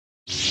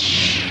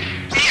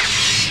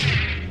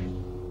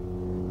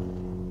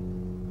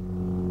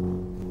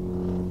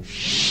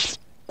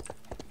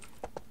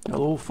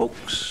Hello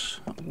folks,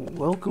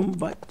 welcome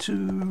back to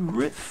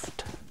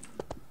Rift.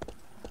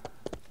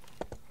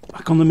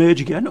 Back on the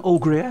Mage again,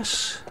 Olgrey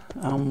S,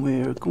 and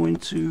we're going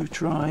to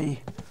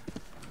try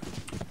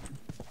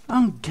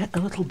and get a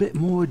little bit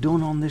more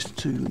done on this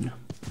toon.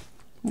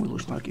 Oh, it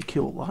looks like you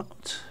killed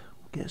that.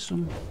 Get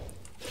some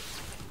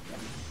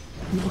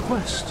another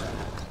quest.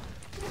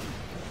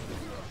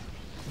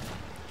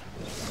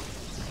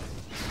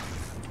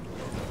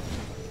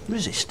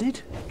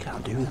 Resisted?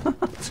 Can't do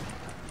that.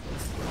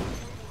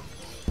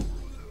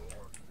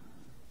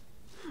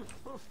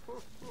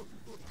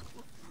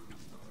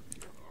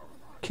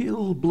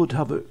 Kill Blood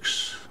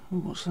Havocs. Oh,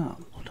 what's that?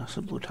 That's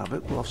a Blood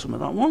Havoc. We'll have some of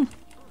that one.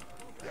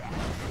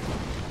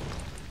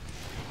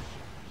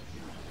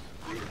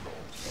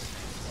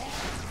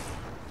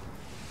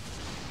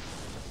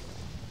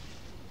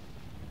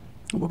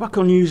 We're back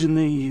on using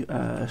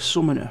the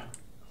Summoner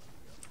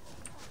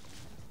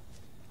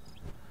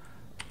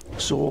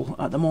Soul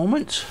at the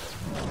moment.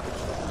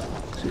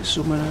 It's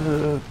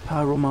Summoner,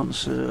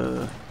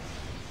 Pyromancer,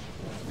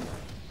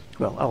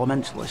 well,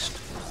 Elementalist,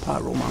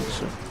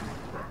 Pyromancer,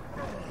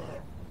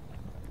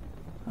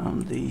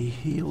 and the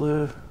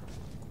Healer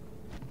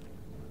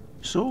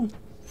Soul,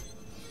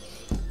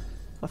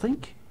 I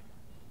think.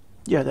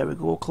 Yeah, there we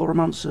go,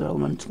 Chloromancer,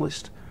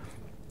 Elementalist,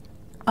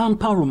 and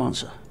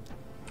Pyromancer.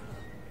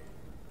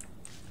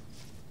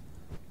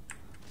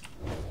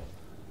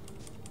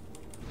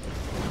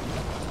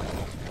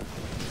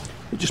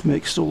 It just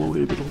makes solo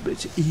a little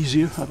bit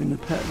easier having the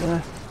pet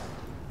there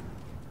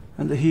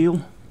and the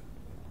heal.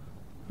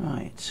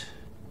 Right.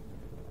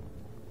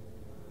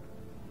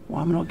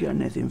 Why am I not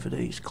getting anything for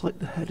these? Collect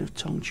the head of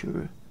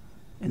Tongchura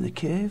in the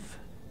cave.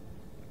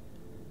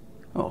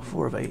 Oh,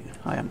 4 of 8.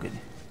 I am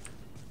getting.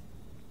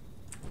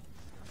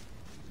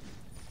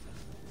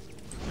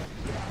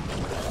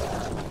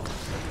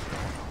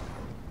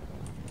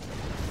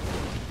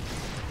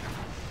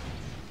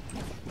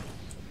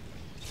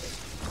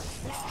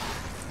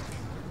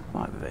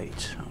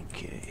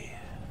 Okay.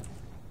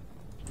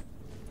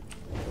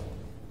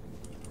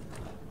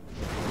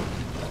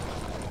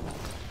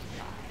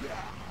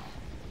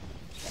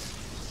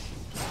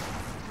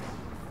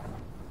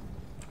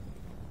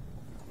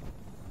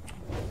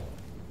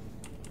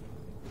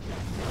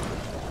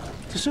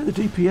 To say the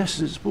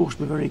DPS is supposed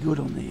to be very good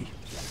on the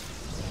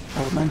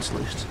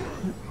Elementalist.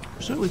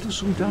 It certainly does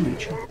some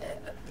damage.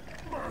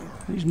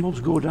 These mobs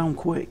go down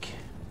quick.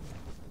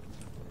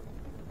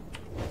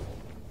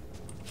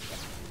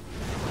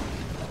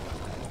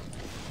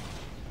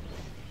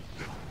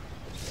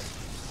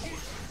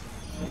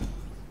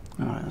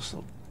 Alright, that's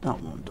that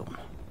one done.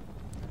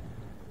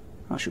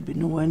 That should be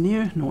nowhere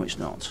near. No, it's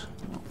not.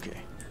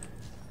 Okay.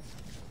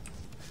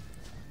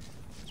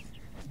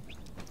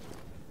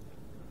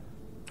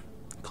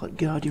 Collect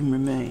Guardian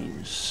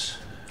Remains.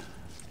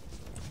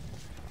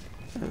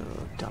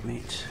 Oh, damn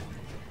it.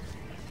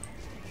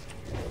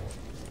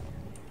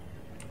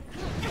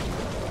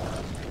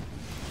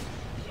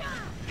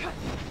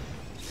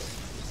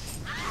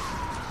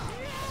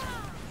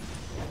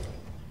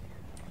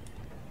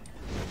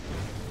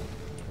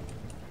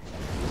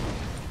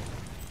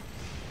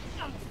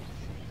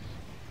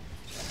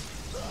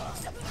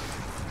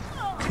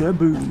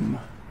 Kaboom.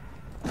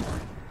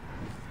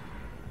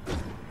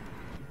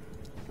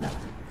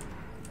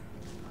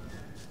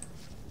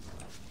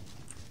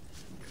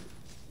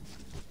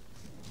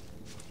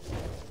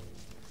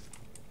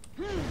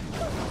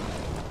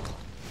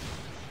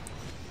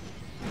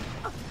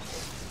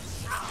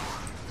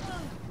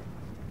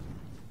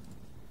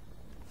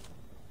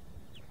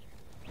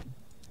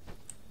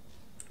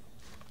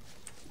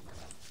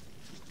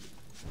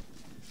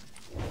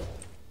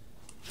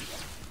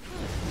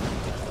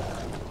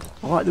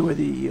 I like the way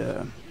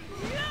the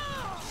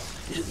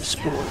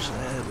spores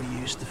there we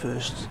used the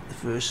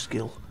first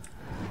skill.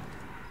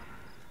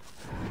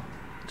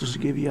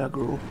 Doesn't give you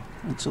aggro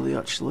until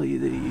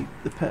the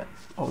pet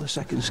or the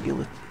second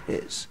skill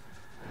hits.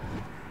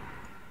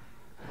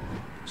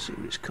 Let's see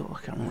what it's called.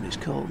 I can't remember what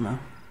it's called now.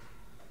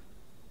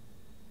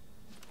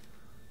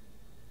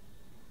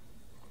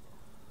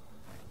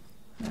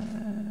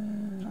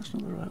 That's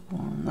not the right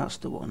one. That's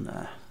the one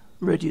there.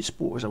 Radiant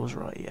spores. I was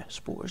right. Yeah,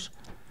 spores.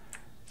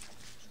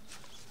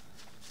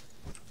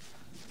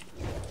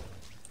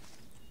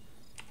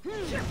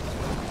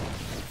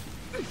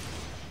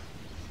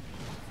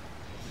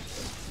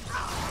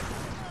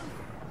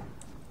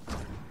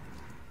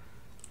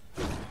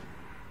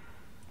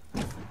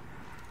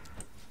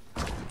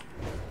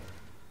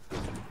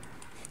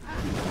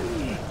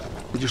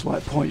 It just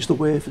like points the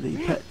way for the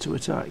pet to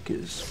attack.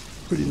 It's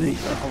pretty neat.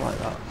 I like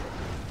that.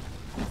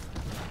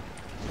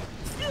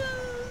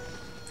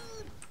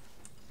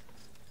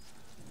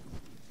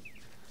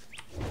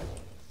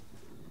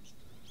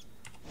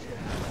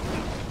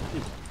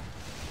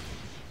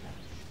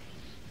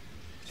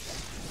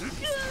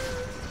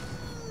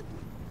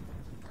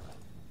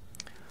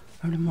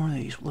 How many more of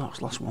these? Well, that was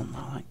the last one.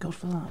 Thank God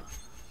for that.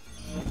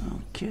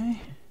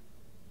 Okay.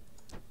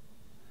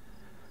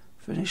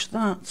 Finish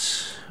that.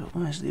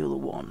 Where's the other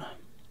one?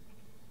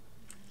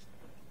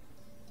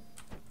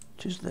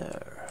 What is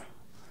there?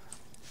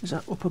 Is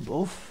that up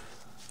above?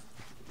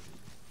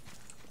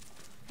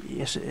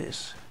 Yes, it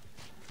is.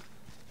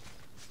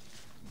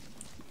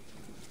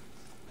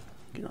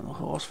 Get on the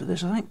horse for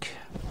this, I think.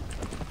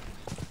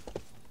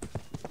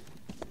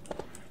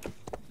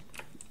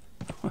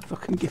 If I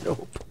can get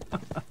up.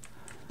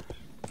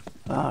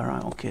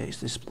 Alright, okay,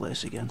 it's this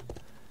place again.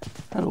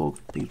 Hello,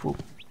 people.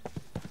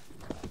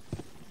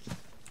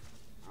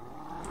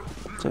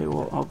 Tell you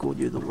what, I'll go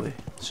the other way.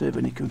 Save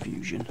any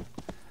confusion.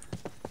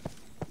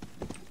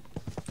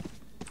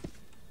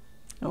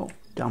 Oh,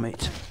 damn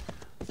it.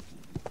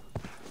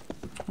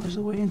 Where's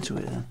the way into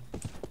it then?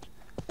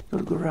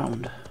 Gotta go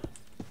round.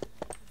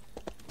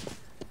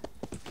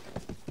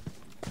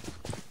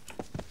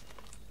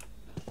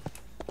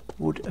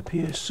 Would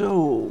appear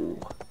so.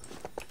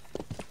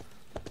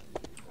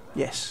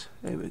 Yes,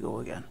 there we go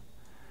again.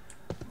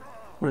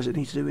 What does it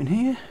need to do in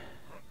here?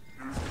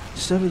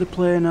 Sever the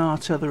planar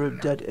tether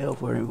of dead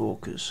elfware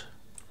invokers.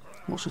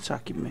 What's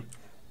attacking me?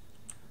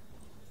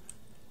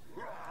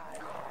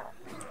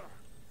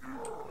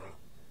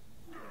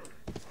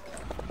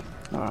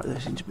 Alright, they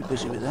seem to be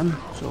busy with them,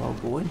 so I'll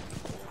go in.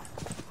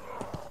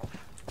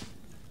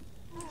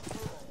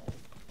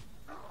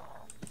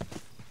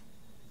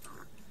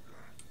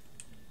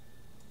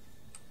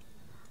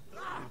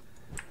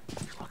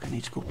 Looks like I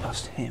need to go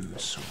past him,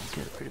 so I'll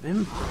get rid of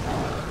him.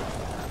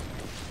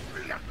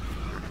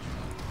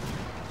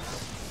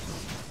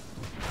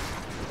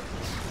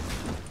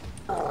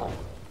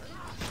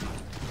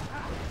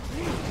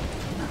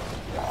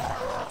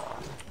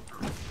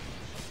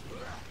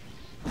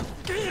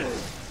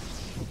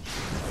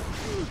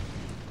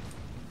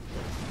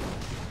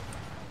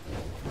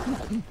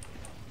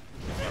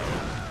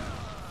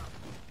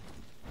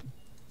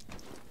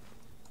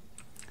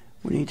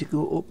 We need to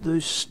go up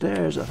those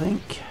stairs, I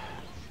think.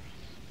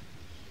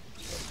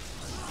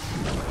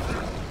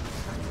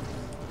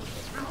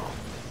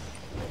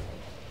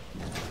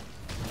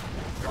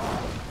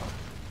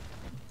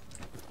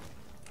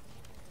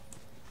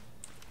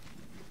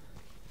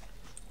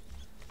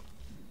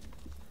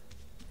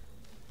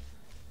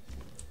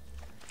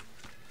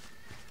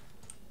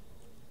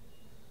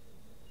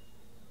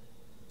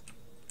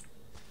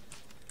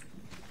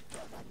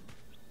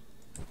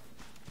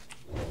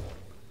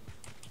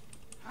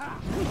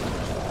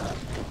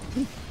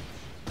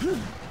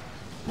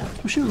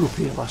 I'm sure we were up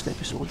here last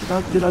episode.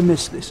 Did I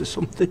miss this or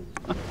something?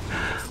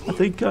 I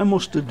think I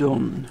must have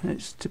done.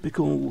 It's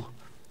typical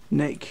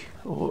Nick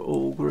or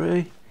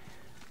Olgrey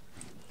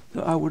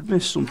that I would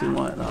miss something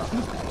like that.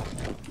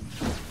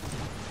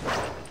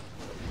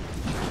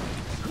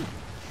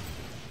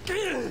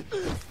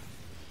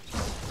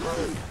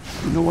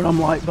 You know what I'm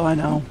like by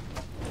now.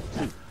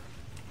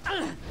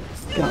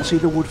 Can't see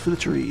the wood for the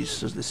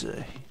trees, as they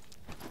say.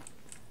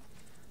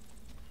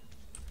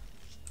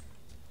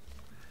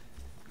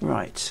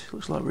 Right,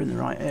 looks like we're in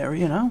the right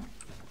area now.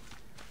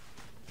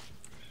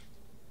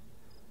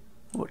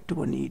 What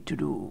do I need to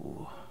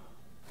do?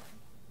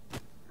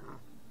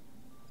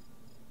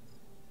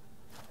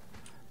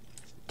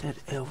 Dead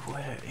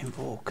elfware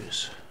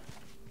invokers.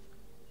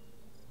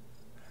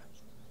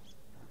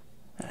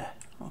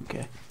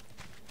 Okay.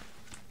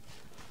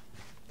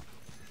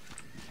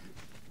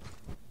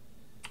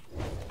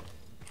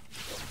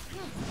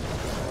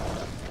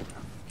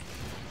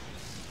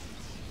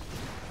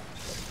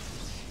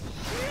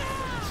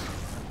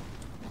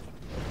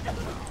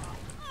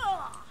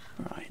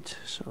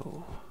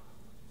 So,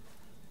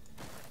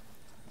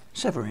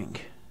 severing.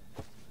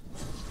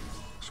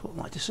 That's what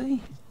I'd like to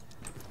see.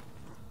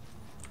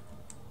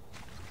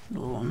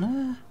 Another one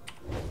there.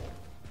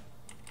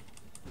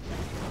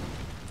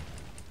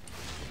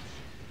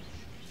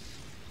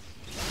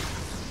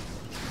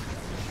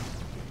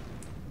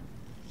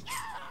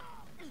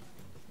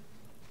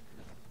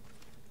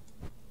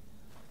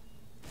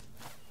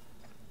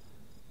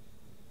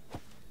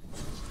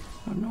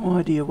 I've no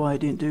idea why I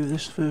didn't do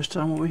this the first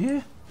time we were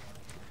here.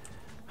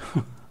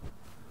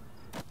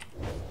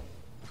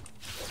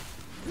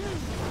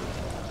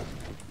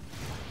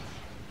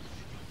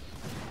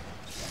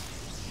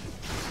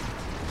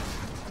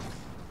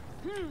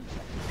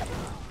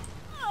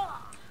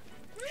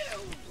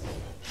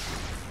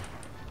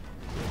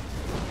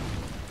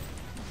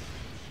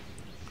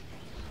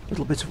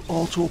 Little bit of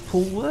auto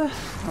pull there,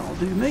 that'll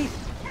do me.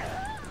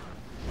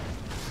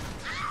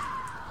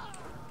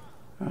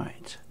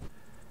 Right.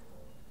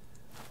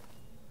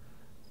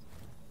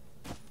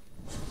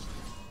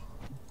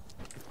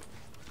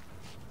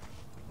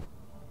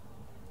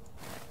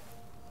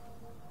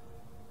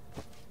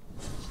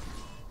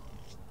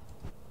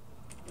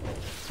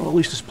 Well, at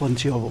least there's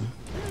plenty of them.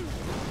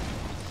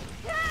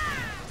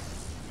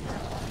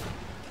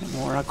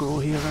 More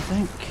aggro here, I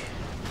think.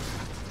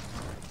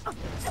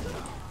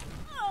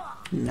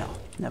 No,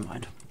 never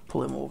mind.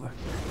 Pull him over.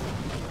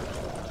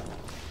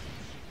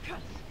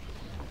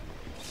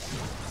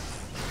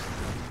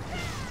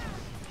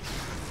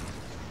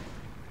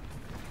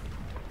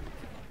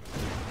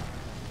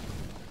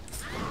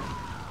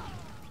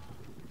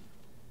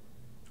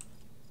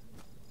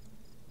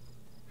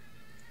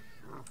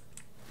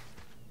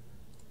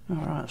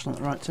 Alright, that's not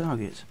the right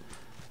target.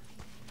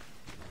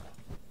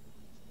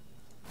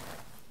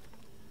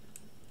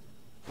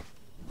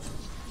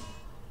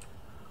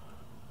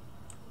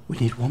 We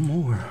need one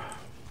more.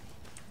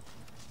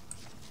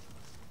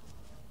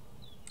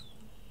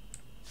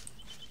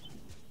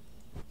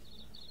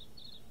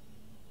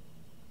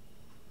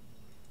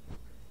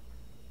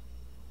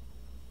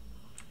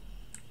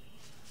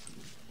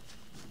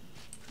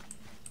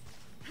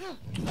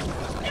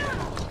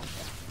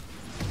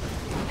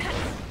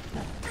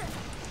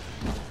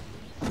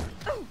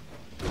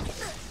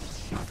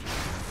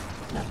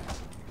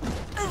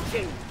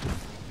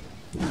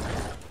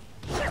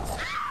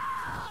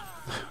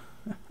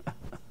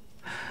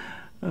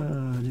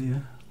 Oh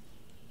dear.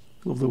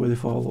 Love the way they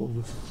fall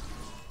over.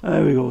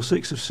 There we go,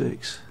 6 of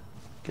 6.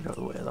 Get out of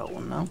the way of that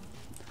one now.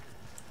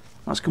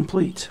 That's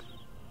complete.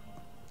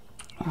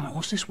 Alright,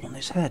 what's this one?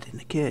 This head in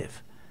the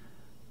cave.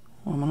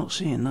 Why am I not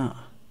seeing that?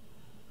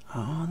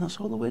 Ah, that's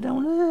all the way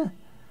down there.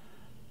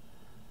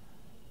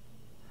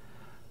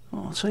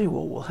 Well, I'll tell you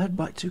what, we'll head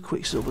back to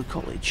Quicksilver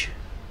College.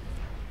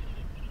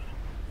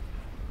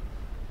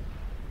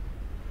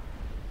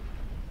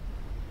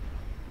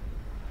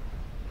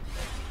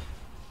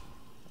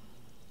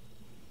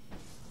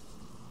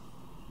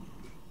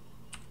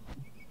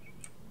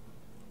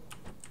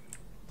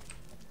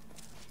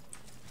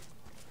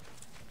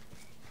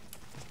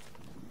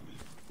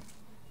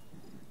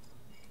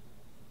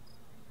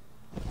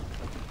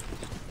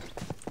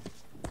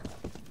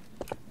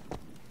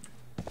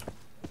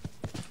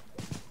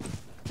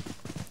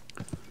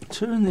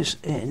 Turn this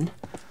in.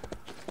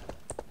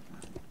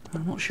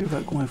 I'm not sure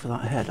about going for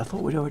that head. I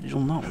thought we'd already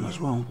done that one as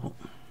well. But...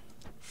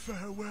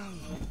 Farewell.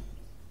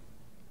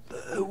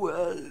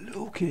 Farewell.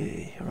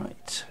 Okay,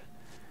 right.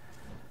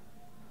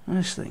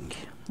 Let's think.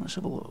 Let's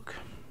have a look.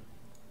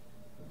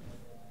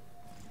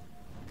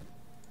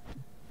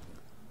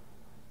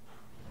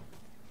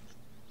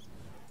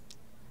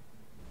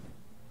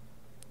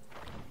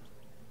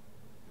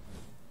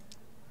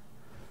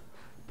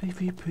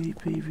 PvP,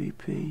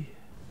 PvP.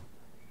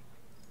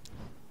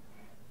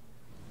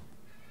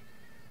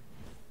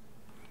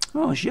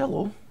 Oh, it's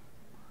yellow.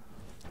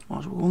 Might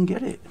as well go and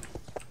get it.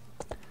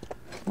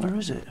 Where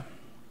is it?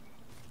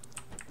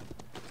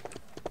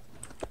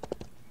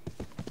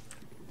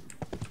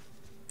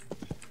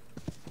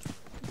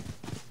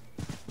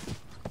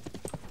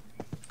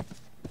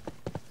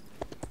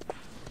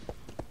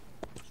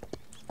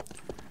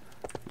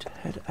 To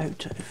head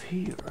out of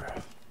here.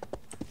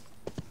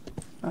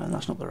 And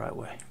that's not the right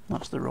way.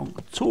 That's the wrong,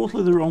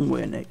 totally the wrong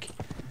way, Nick.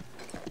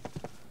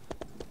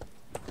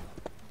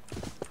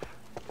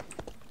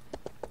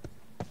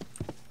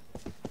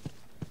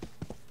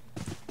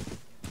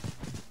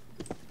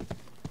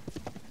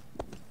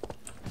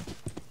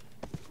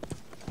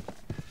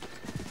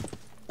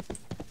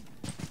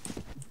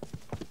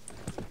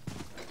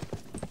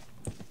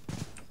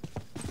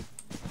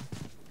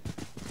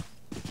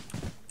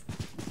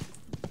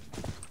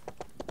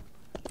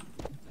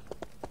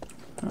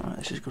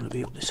 This is going to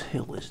be up this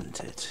hill, isn't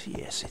it?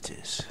 Yes, it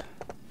is.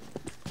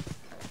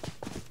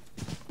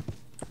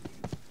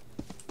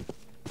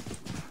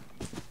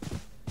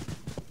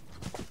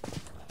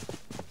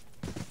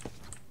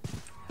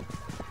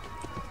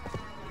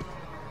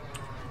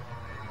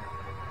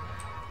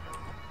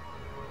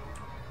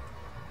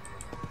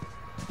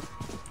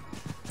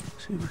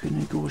 See if we can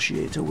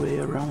negotiate a way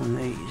around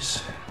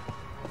these.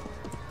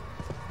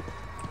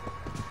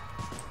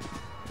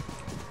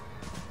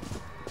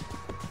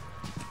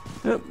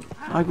 Yep,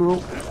 aggro,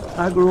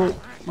 aggro,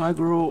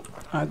 aggro,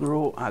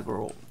 aggro,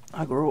 aggro,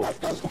 aggro,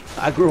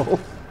 aggro.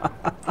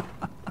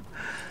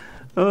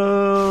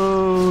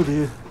 Oh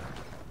dear.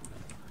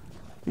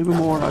 Even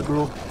more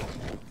aggro.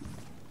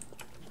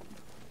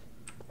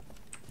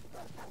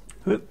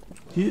 Yep,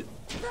 yep.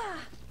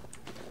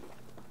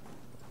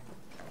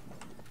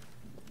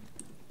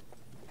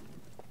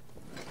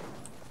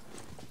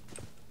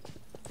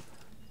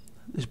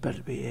 This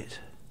better be it.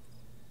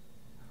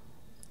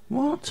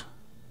 What?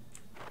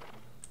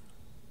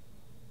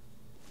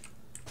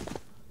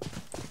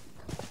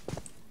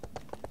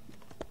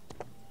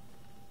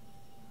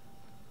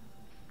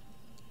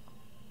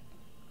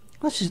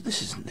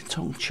 This isn't the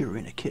tongue chewer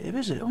in a cave,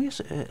 is it? Oh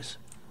yes it is.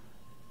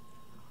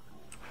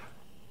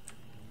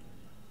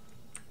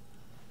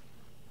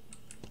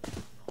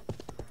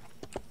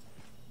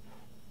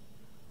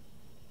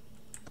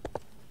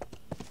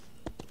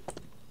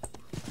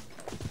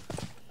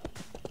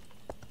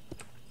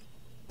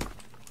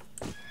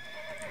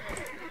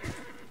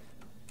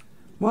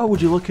 Why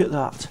would you look at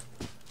that?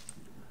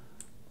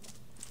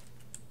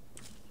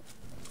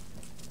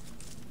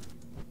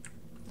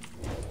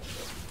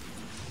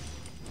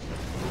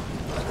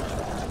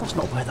 That's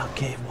not where that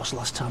cave was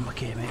last time I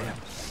came here.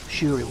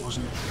 Sure it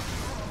wasn't.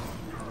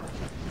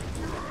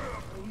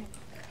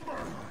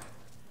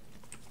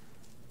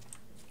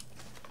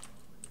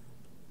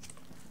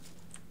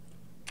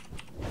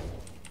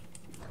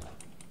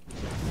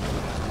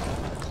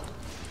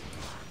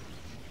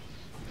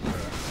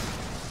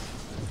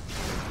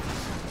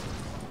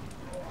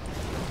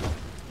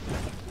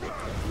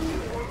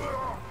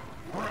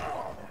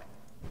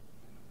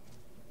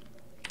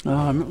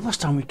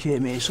 Last time we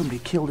came here, somebody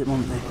killed him,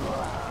 hadn't they?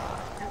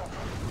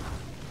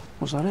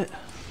 Was that it?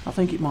 I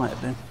think it might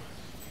have been.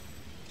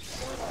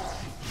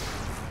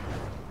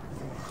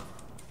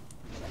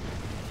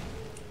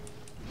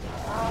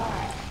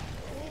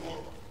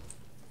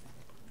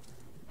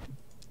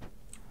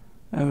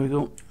 There we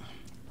go.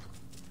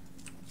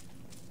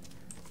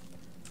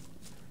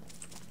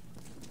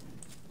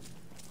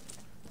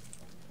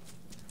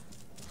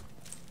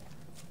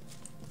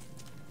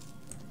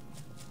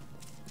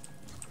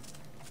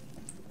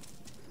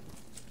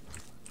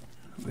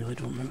 I really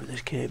don't remember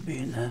this cave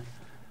being there.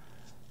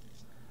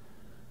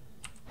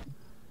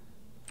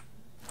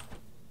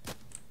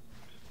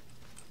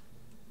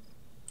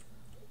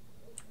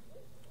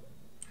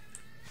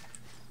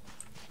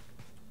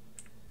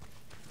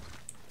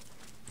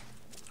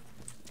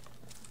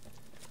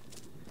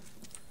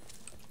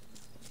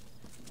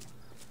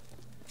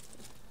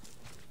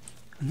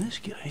 And this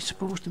guy is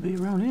supposed to be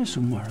around here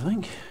somewhere, I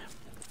think.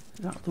 Is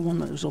that the one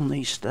that was on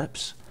these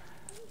steps?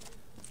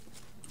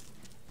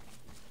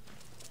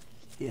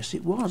 Yes,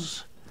 it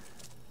was.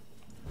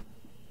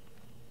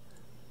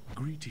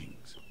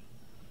 Greetings.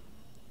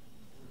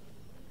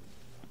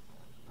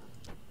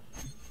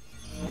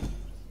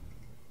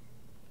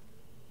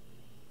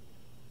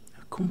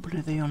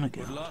 Accompany the honor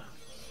guard.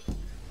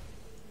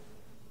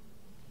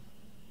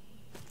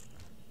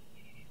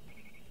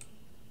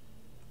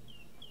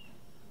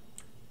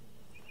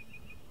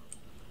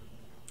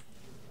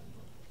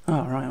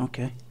 Ah, right,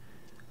 okay.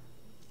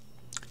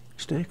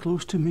 Stay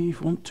close to me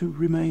if you want to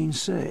remain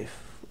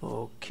safe.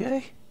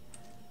 Okay.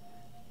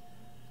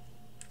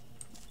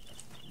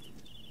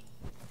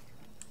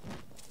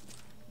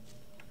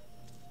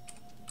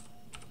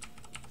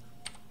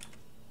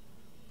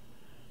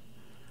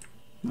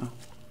 No.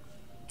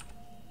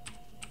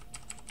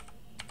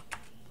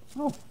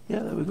 Oh, yeah,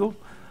 there we go.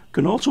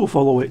 Can also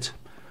follow it.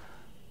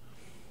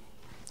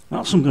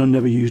 That's something I've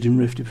never used in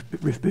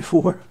Rift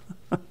before.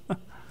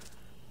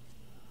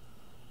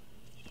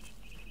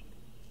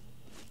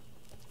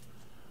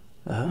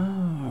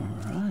 Oh,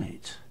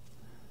 right.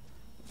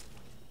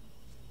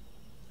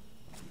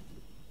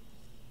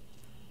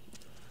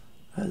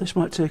 This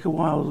might take a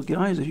while,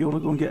 guys, if you want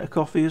to go and get a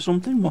coffee or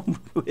something while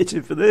we're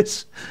waiting for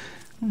this.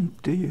 Oh,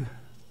 dear.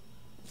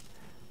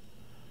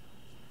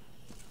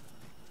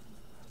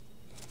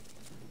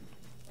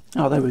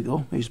 Oh, there we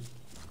go. He's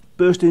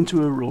burst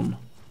into a run.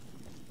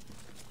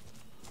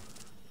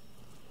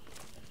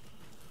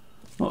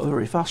 Not a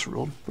very fast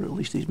run, but at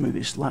least he's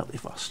moving slightly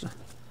faster.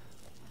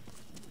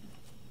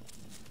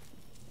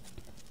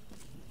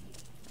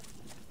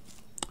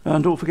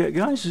 And don't forget,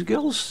 guys and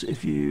girls,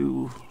 if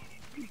you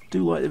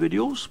do like the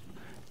videos,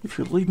 if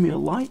you leave me a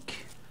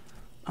like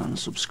and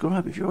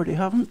subscribe if you already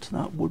haven't,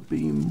 that would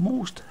be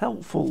most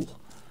helpful.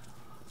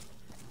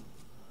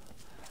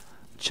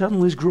 The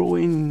channel is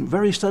growing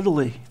very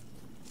steadily.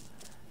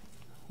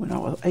 We're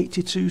now at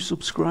 82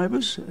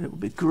 subscribers. It would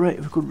be great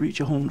if we could reach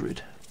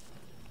 100.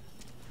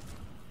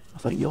 I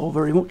thank you all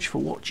very much for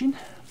watching.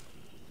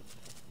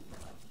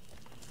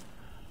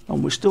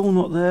 And we're still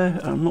not there,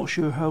 and I'm not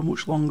sure how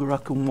much longer I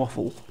can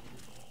waffle.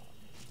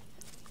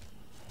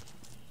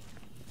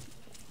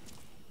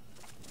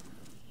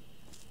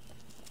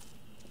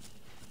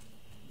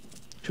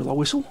 Shall I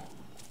whistle?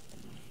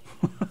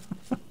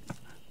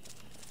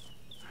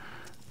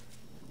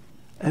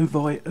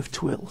 Envoy of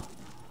Twill.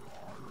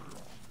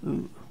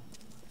 Ooh,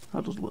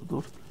 that does look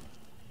good.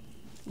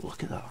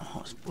 Look at that.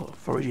 That's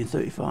foraging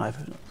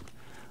 35.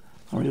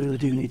 I really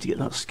do need to get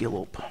that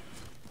skill up.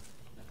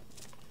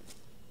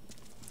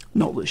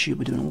 Not that she'll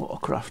be doing a lot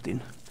of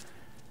crafting.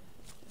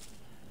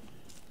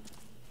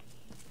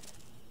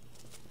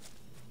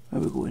 Where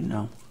are we going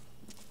now?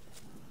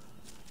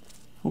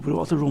 Hope I don't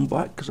have to run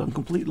back because I'm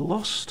completely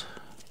lost.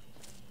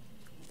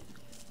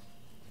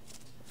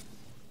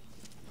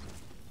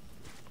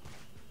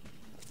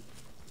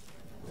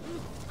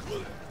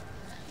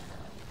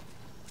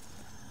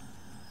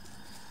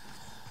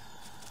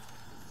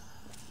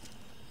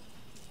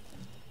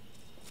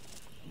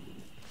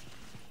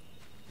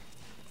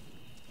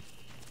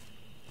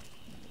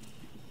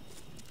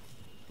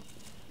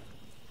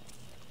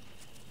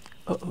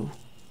 Uh-oh.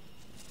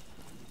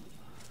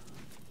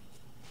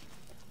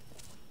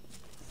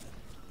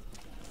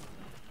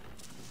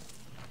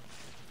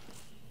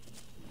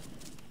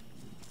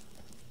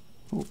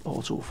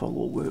 Also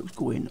follow works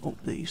going up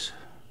these.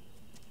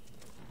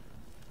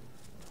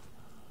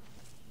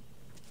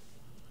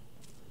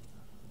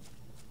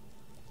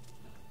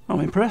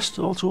 I'm impressed.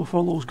 Auto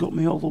follow's got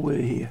me all the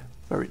way here.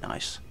 Very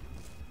nice.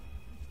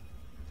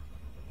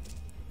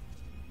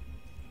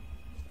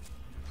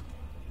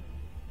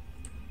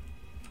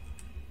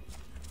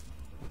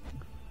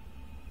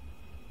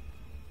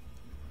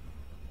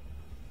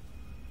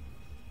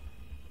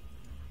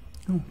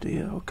 Oh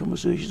dear, our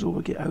conversation's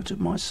over. Get out of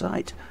my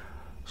sight.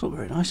 It's not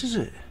very nice, is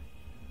it?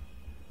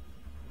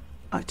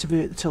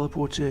 Activate the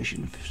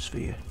teleportation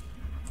sphere.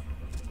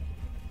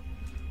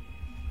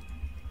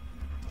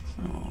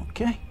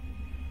 Okay.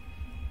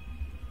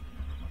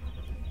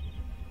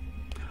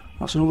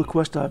 That's another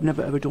quest I've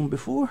never ever done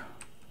before.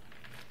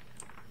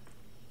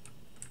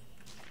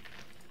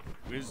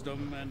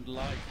 wisdom and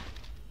light.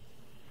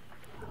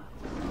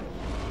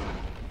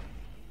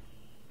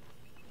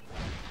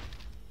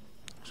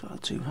 So a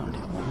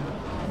two-handed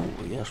one.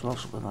 Oh yes,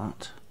 lots of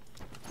that.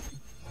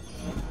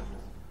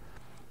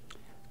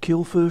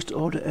 Kill first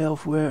order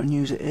elsewhere and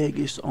use the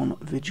Aegis on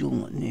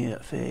Vigil near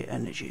Fey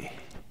energy.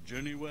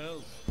 Journey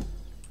well.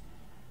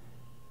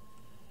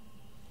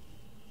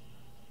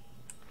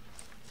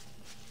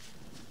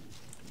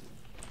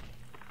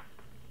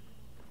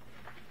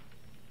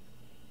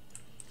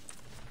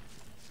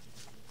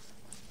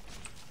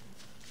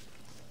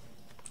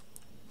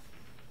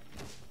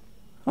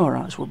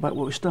 Alright, so we're back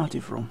where we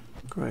started from.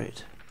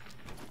 Great.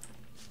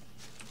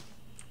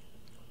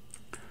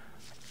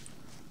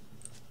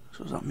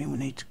 So does that mean we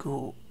need to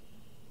go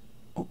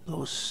up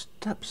those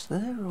steps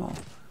there, or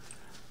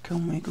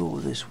can we go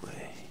this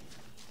way?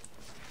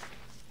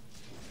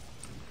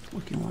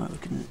 Looking like we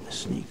can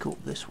sneak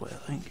up this way,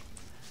 I think.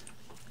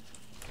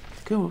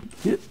 Go,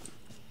 yep.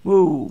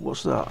 Whoa,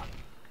 what's that?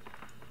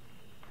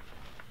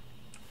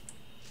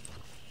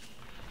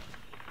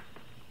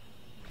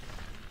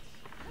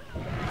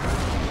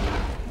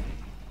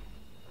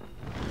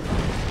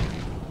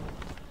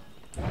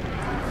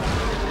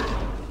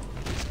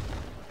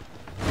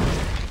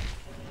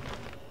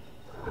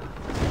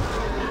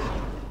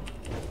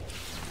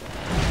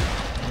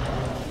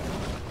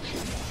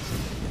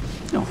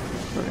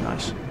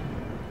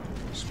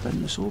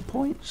 Soul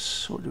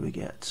points. What do we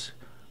get?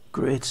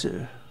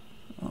 Greater.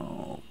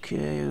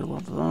 Okay, we'll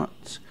have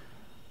that.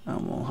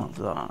 And we'll have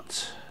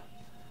that.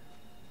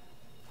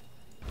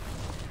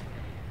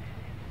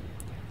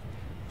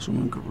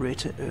 Some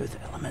greater earth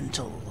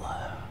elemental.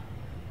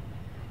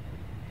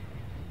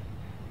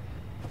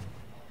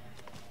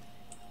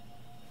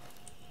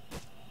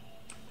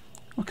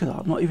 Look at that,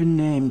 I've not even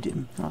named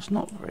him. That's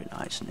not very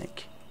nice,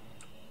 Nick.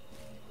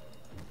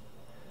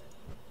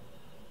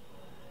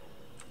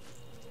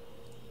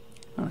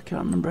 I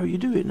can't remember how you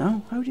do it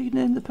now. How do you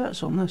name the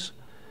pets on this?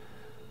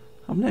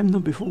 I've named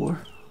them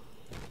before.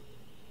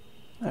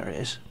 There it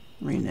is.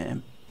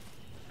 Rename.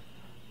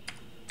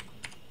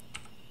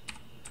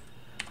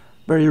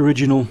 Very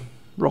original.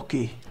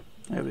 Rocky.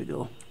 There we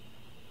go.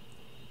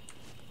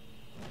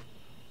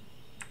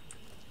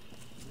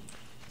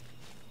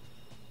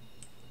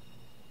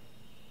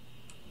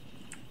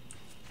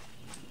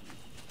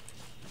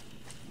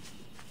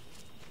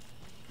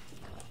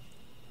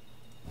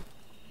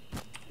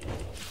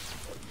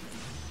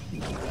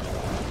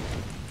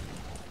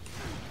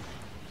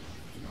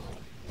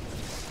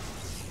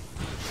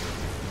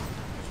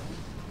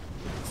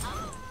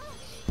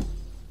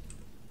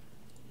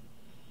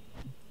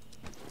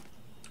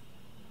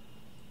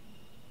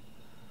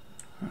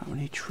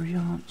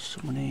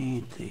 Treants, we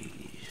need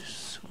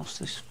these. What's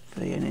this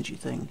Fey energy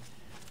thing?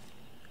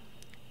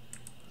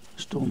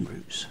 Storm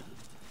roots.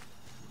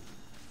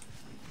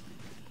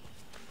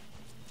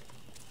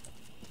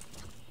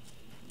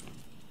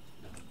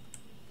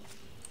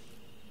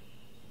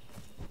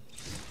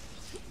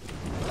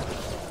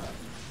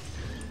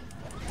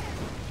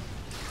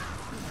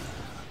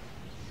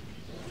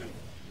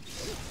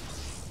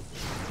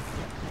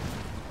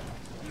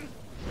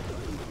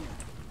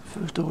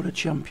 First order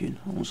champion.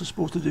 I wasn't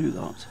supposed to do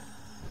that.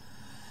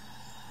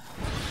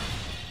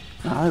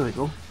 Ah, there we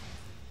go.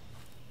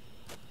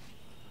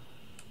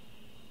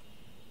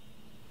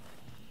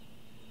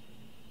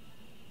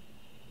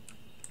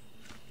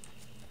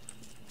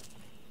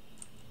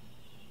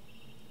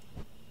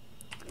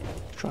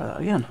 Try that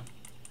again.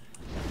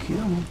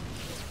 Come on.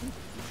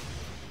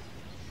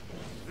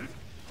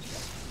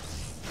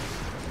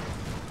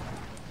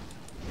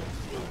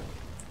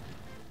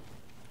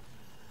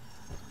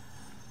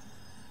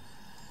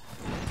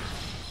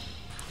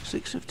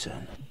 Six of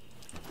 10.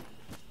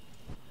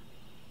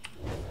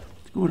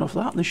 Going off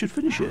that, they should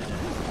finish it.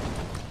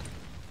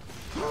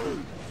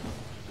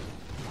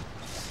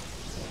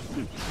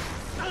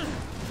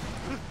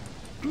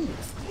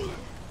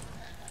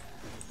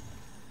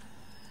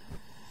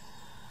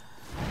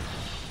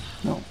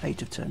 No,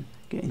 8 of 10.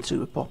 Getting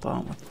 2 a pop,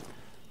 aren't we?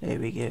 There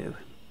we go.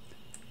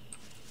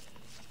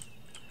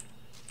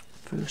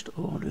 First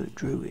order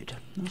druid.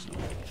 That's not.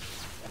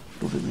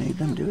 Don't even need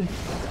them, do we?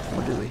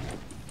 Or do we?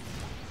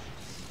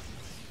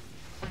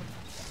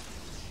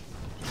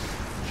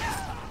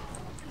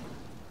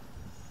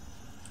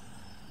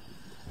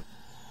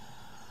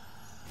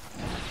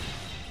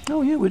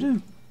 Oh yeah, we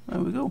do.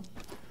 There we go.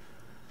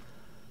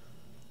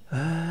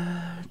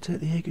 Take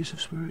the Aegis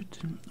of Spirit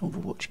and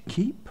Overwatch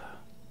Keep.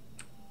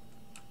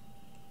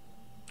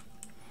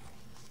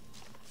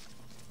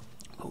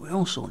 But we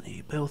also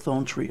need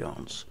Balethorn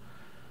Treants.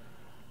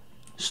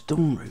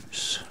 Stone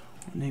Roots.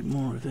 We need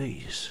more of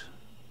these.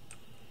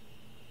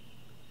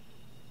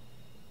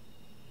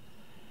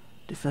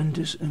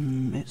 Defenders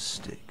and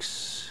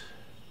Mystics.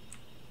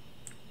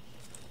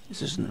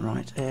 This isn't the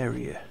right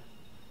area.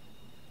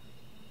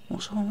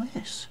 What's all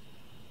this?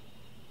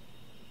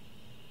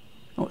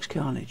 Oh, it's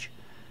Carnage.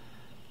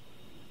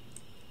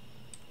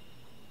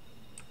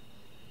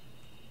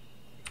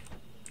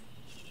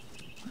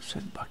 Let's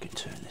head back and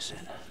turn this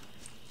in.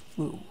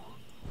 Whoa.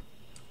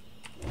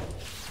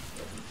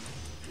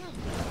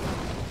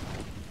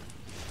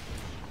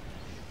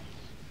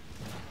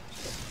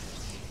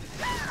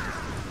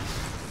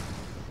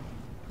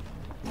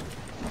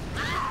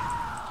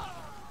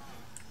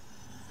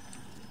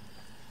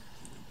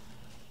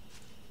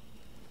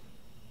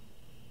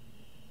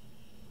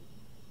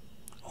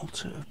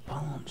 Alternative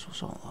balance,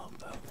 what's all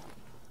that about?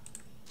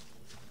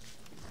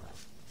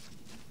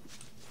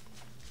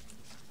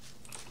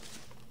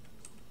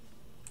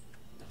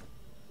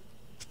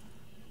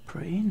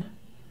 Praying?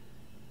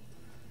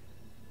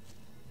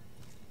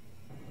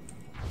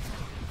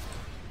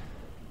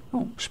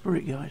 Oh,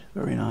 spirit guide,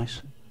 very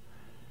nice.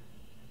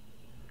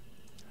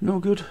 No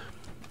good.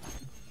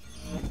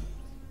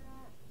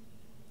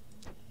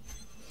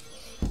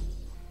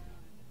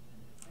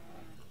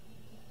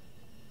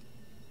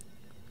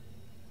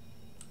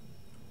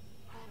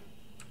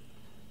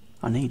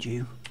 I need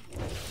you.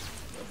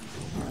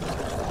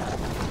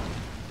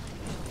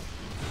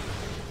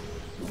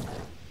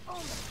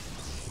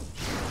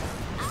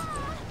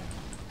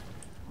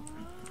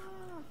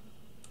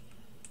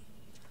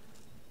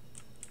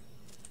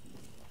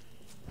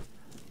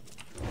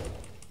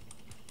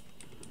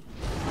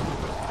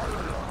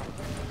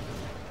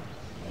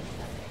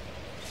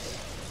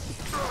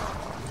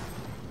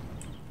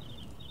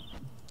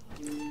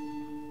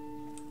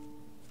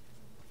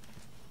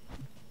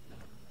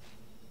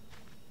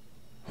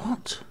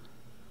 What?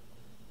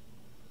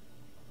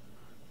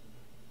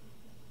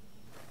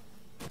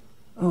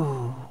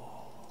 Oh,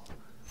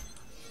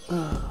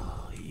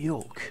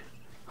 yuck.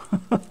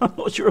 I'm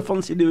not sure I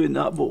fancy doing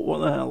that, but what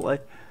the hell, eh?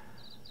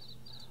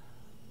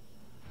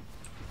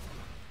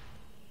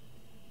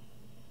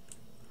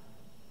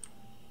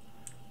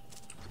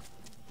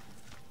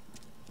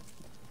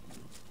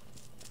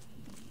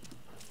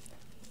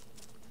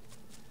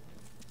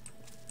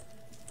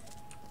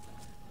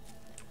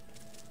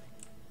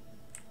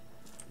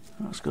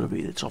 That's got to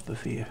be the top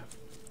of here.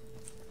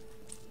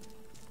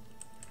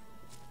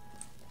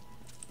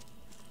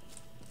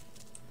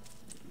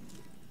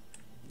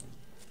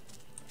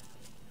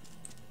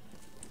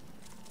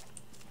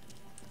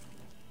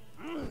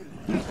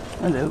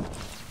 Hello.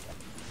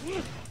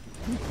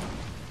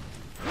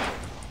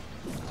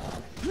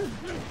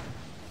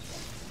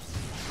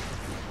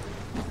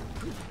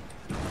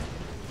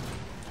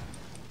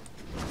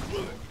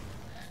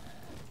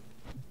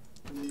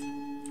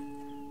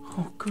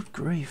 Oh, good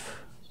grief.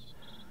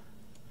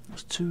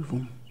 That's two of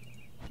them.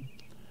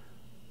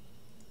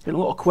 Been a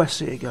lot of quests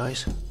here,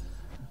 guys.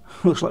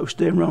 Looks like we're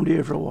staying around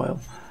here for a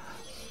while.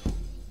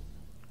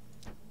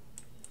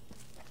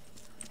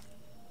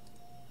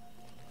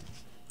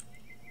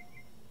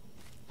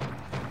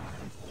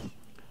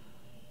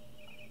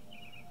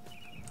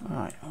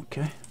 Alright,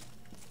 okay.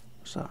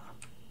 What's that?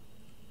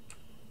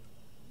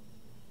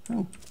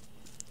 Oh.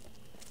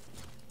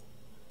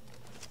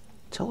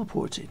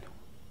 Teleporting.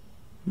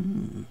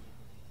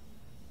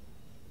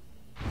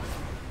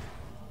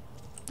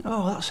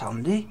 Oh, that's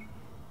handy.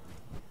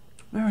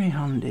 Very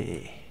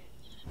handy.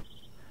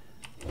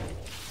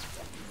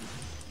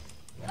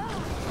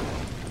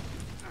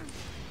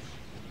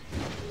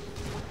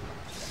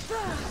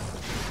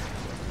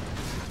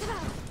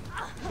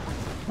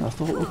 I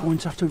thought we were going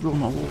to have to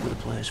run all over the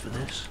place for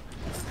this.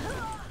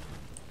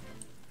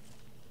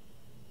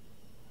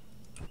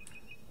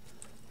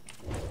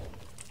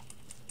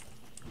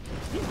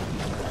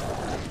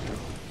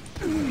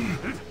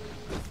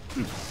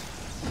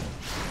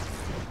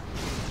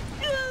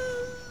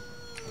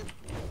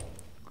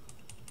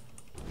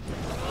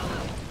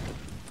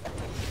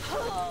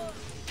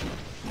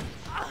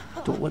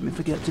 Don't let me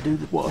forget to do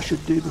what I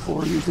should do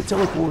before I use the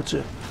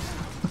teleporter.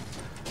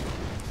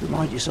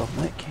 Remind yourself,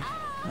 Nick.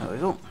 There we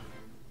go.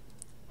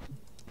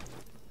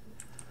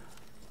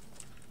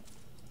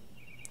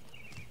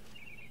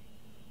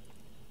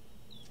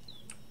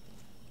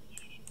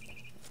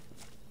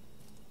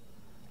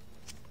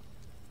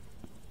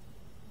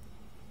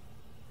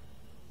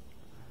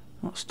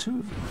 That's two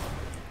of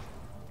them.